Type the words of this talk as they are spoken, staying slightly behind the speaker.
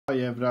Hi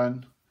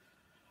everyone,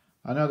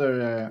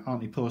 another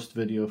anti-post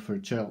video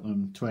for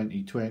Cheltenham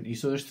 2020.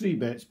 So there's 3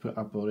 bets put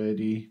up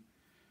already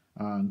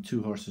and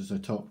 2 horses I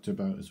talked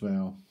about as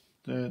well.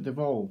 They've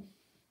all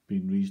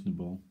been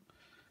reasonable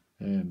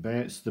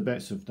bets. The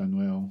bets have done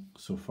well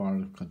so far,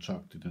 have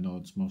contracted in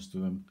odds, most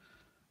of them,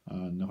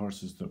 and the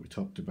horses that we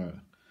talked about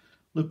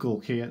look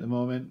okay at the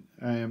moment,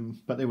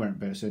 but they weren't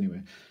bets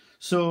anyway.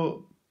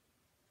 So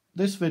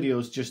this video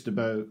is just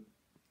about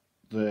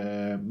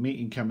the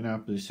meeting coming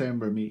up, the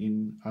December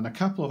meeting, and a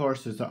couple of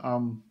horses that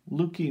I'm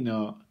looking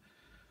at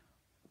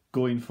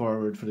going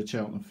forward for the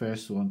Cheltenham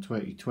Festival in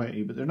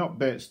 2020, but they're not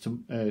bets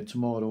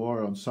tomorrow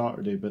or on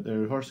Saturday, but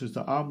they're horses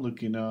that I'm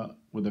looking at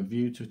with a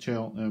view to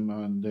Cheltenham,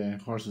 and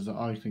horses that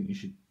I think you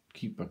should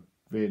keep a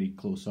very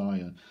close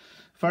eye on.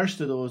 First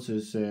of those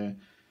is in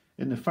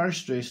the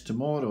first race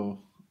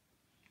tomorrow,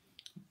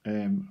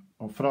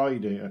 on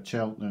Friday at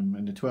Cheltenham,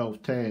 in the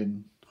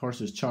 12:10,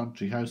 horses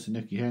Chantry, House of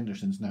Nicky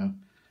Henderson's now.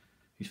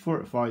 He's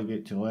 4-5,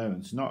 8-11.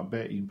 It's not a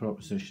betting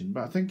proposition,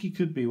 but I think he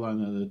could be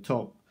one of the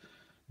top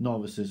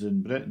novices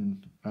in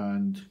Britain,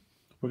 and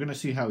we're going to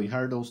see how he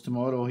hurdles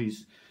tomorrow.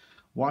 He's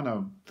won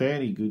a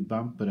very good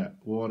bumper at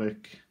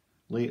Warwick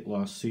late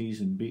last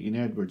season, beating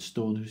Edward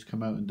Stone, who's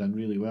come out and done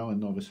really well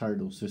in novice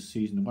hurdles this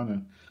season. Won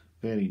a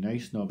very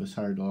nice novice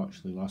hurdle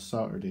actually last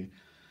Saturday.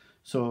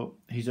 So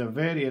he's a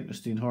very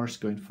interesting horse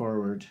going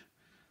forward,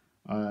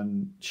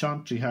 and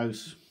Chantry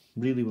House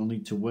really will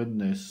need to win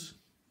this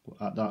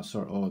at that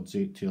sort of odds,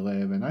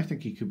 8-11. I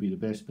think he could be the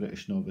best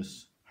British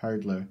novice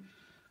hurdler,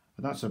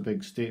 and that's a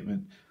big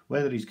statement.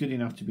 Whether he's good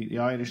enough to beat the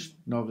Irish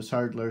novice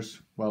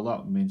hurdlers, well,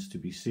 that remains to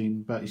be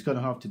seen, but he's going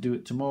to have to do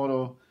it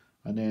tomorrow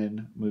and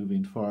then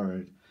moving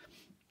forward.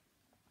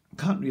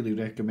 Can't really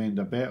recommend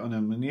a bet on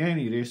him. In the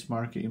any race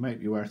market, he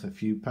might be worth a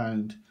few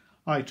pound.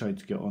 I tried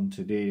to get on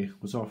today,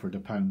 was offered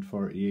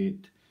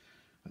 £1.48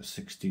 at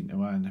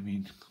 16-1. I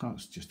mean,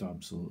 that's just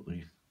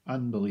absolutely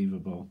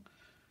unbelievable.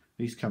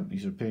 These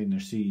companies are paying their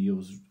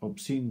CEOs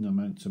obscene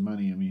amounts of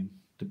money. I mean,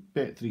 the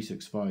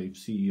Bet365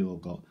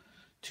 CEO got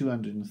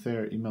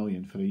 230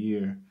 million for a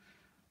year,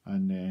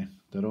 and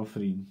they're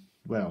offering,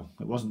 well,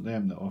 it wasn't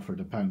them that offered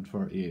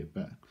 £1.48,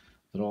 but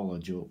they're all a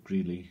joke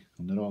really,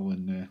 and they're all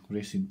in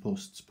Racing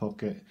Post's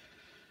pocket.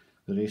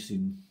 The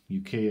Racing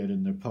UK are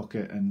in their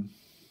pocket, and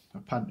a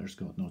punter's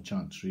got no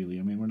chance really.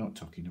 I mean, we're not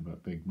talking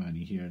about big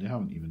money here. They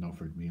haven't even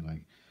offered me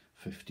like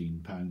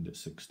 £15 at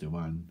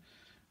 6-1.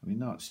 I mean,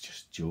 that's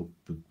just joke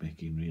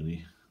bookmaking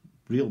really.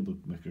 Real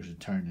bookmakers are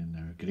turning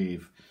their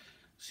grave,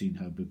 seeing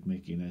how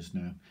bookmaking is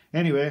now.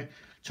 Anyway,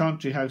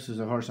 Chantry House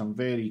is a horse I'm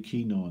very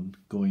keen on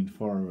going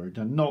forward,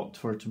 and not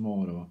for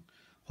tomorrow.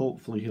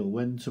 Hopefully he'll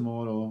win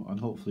tomorrow,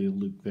 and hopefully he'll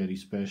look very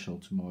special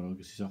tomorrow,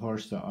 because he's a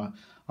horse that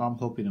I'm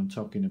hoping I'm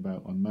talking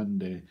about on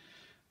Monday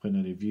when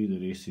I review the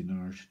racing,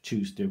 or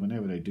Tuesday,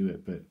 whenever I do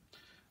it, but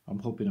I'm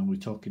hoping I'll be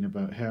talking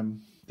about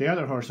him. The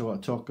other horse I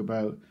want to talk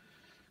about,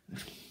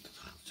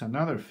 it's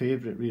another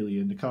favourite really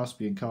in the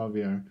Caspian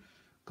Caviar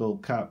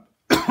Gold Cup.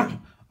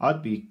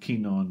 I'd be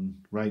keen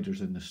on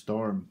Riders on the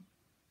Storm.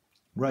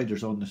 I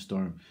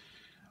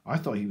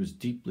thought he was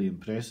deeply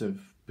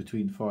impressive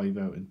between 5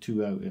 out and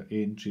 2 out at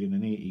Chantry in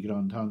an 80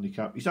 grand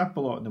handicap. He's up a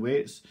lot in the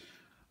weights,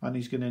 and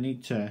he's going to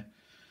need to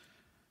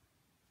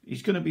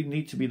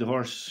be the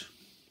horse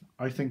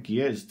I think he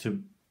is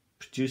to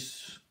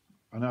produce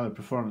another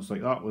performance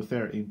like that with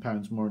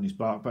 £13 more in his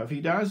back. But if he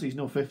does, he's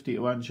no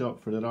 50-1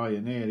 shot for the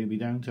Ryanair. He'll be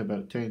down to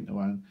about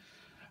 10-1.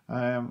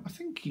 I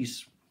think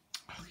he's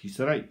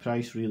the right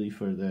price really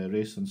for the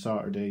race on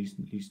Saturday.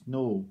 He's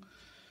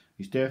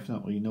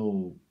definitely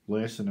no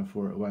less than a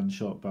 4-1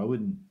 shot, but I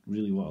wouldn't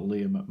really want to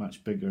lay him at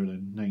much bigger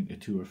than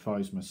 9-2 or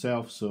 5s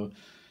myself. So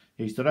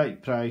he's the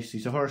right price.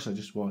 He's a horse I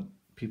just want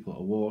people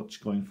to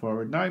watch going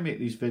forward. Now I make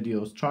these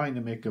videos trying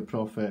to make a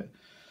profit.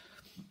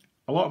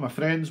 A lot of my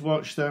friends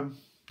watch them.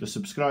 The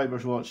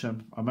subscribers watch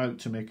them. I'm out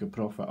to make a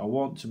profit. I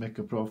want to make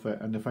a profit,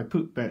 and if I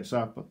put bets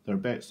up, they're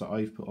bets that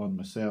I've put on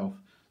myself.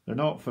 They're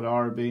not for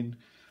Arbin.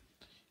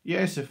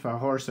 Yes, if a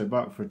horse I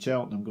back for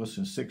Cheltenham goes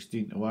from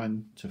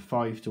 16-1 to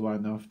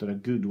 5-1 after a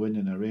good win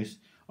in a race,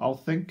 I'll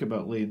think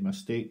about laying my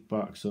stake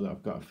back so that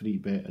I've got a free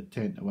bet at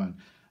 10-1.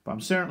 But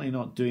I'm certainly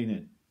not doing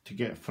it to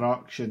get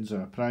fractions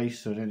or a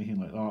price or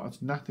anything like that.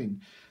 It's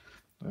nothing.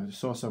 I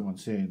saw someone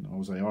saying, "Oh,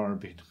 was I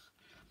Arbin?"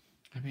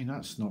 I mean,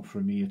 that's not for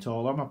me at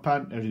all. I'm a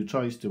punter who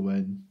tries to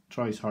win,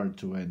 tries hard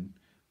to win,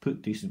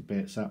 put decent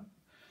bets up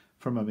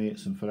for my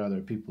mates and for other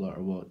people that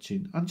are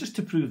watching. And just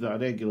to prove that a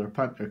regular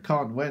punter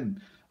can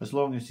win, as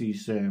long as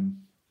he's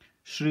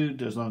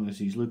shrewd, as long as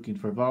he's looking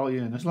for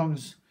value, and as long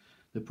as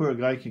the poor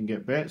guy can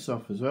get bets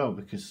off as well,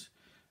 because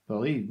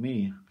believe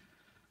me,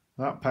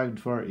 that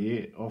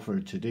 £1.48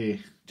 offered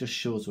today just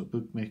shows what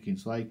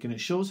bookmaking's like, and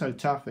it shows how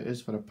tough it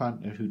is for a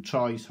punter who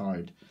tries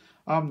hard.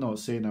 I'm not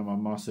saying I'm a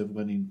massive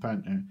winning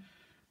punter,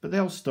 but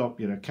they'll stop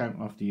your account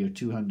after you're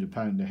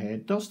 £200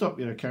 ahead. They'll stop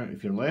your account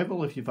if you're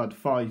level, if you've had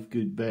 5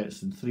 good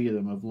bets and 3 of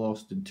them have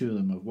lost and 2 of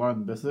them have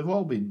won. But if they've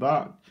all been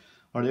backed,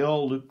 or they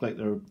all look like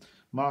they're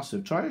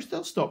massive triers,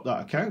 they'll stop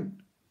that account.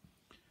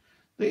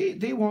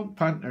 They want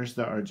punters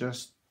that are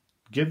just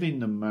giving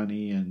them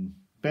money and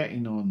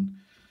betting on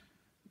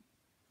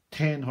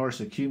 10 horse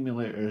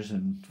accumulators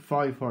and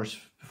 5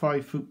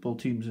 football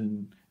teams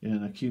in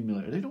an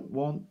accumulator. They don't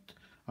want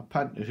a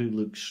punter who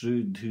looks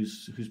shrewd,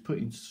 who's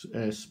putting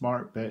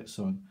smart bets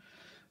on.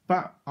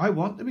 But I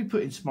want to be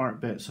putting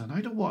smart bets on.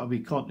 I don't want to be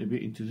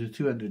contributing to the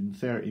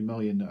 230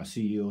 million that a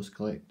CEO's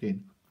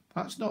collecting.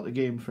 That's not the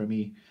game for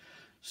me.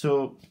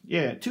 So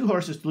yeah, 2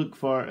 horses to look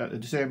for at the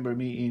December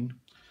meeting.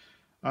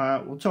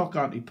 We'll talk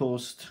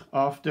anti-post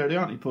after. The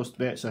anti-post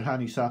bets are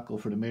Honeysuckle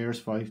for the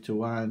mares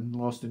 5-1,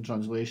 Lost in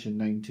Translation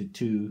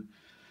 9-2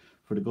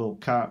 for the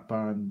Gold Cap,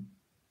 and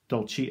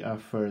Dolcita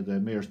for the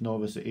mares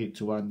Novice at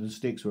 8-1. The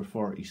stakes were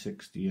 40,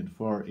 60 and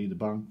 40. The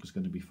bank was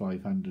going to be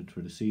 500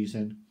 for the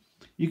season.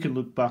 You can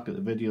look back at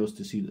the videos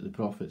to see that the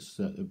profits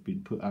that have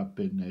been put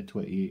up in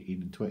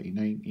 2018 and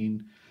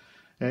 2019.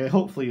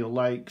 Hopefully you'll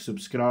like,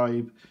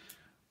 subscribe,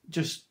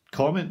 just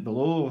comment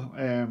below.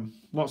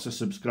 Lots of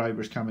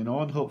subscribers coming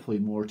on, hopefully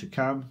more to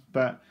come,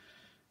 but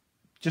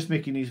just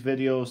making these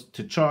videos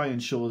to try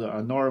and show that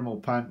a normal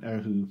punter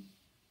who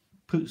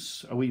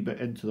puts a wee bit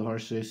into the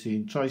horse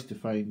racing, tries to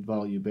find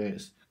value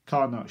bets,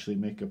 can actually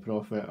make a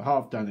profit. I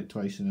have done it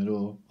twice in a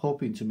row,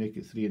 hoping to make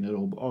it 3 in a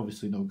row, but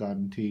obviously no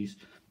guarantees.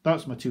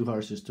 That's my 2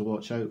 horses to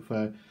watch out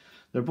for.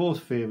 They're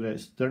both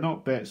favourites. They're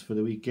not bets for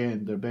the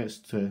weekend, they're bets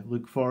to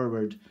look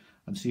forward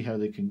and see how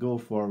they can go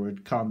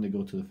forward. Can they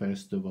go to the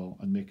festival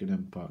and make an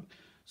impact?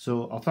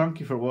 So I'll thank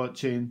you for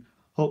watching.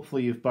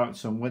 Hopefully you've backed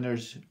some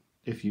winners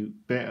if you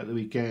bet at the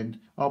weekend.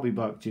 I'll be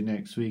back to you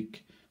next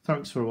week.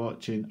 Thanks for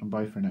watching and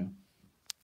bye for now.